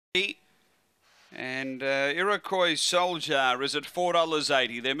And Iroquois Soldier is at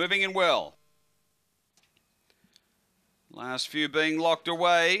 $4.80. They're moving in well. Last few being locked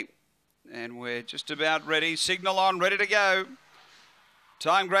away. And we're just about ready. Signal on, ready to go.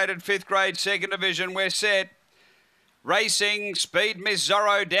 Time graded 5th grade, 2nd division. We're set. Racing, speed, Miss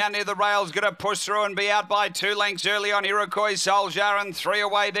Zorro down near the rails, going to push through and be out by 2 lengths early on Iroquois Soldier, and 3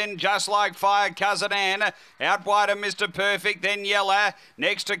 away then Just Like Fire, Cousin Anne. Out wide of Mr. Perfect, then Yeller.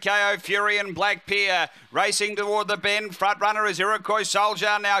 Next to KO Fury and Black Pier. Racing toward the bend, front runner is Iroquois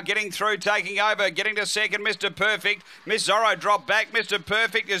Soldier, now getting through, taking over, getting to second, Mr. Perfect. Miss Zorro dropped back, Mr.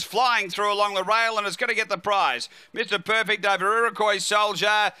 Perfect is flying through along the rail and is going to get the prize. Mr. Perfect over Iroquois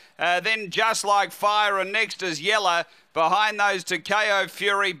Soldier, then Just Like Fire, and next is Yeller. Behind those to KO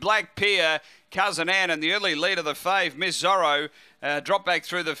Fury, Black Pier, Cousin Anne, and the early lead of the fave, Miss Zorro, dropped back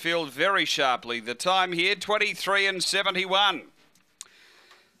through the field very sharply. The time here, 23:71.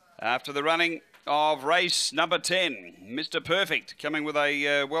 After the running of race number 10, Mr. Perfect coming with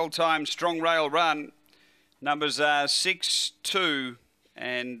a well-timed strong rail run. Numbers are 6, 2,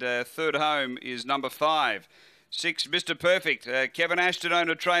 and third home is number 5. 6, Mr. Perfect, Kevin Ashton,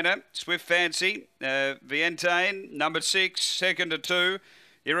 owner trainer. Swift Fancy, Vientane, number 6, 2nd to 2.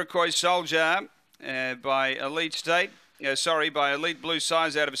 Iroquois Soldier by Elite State, by Elite Blue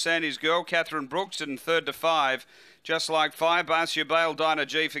Size out of Sandy's Girl. Catherine Brooks in 3rd to 5. Just Like Fire, Barcia Bale, Dinah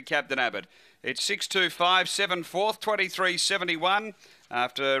G for Captain Abbott. It's 6-2-5-7 4th, 23:71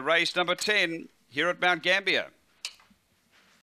 after race number 10 here at Mt-Gambier.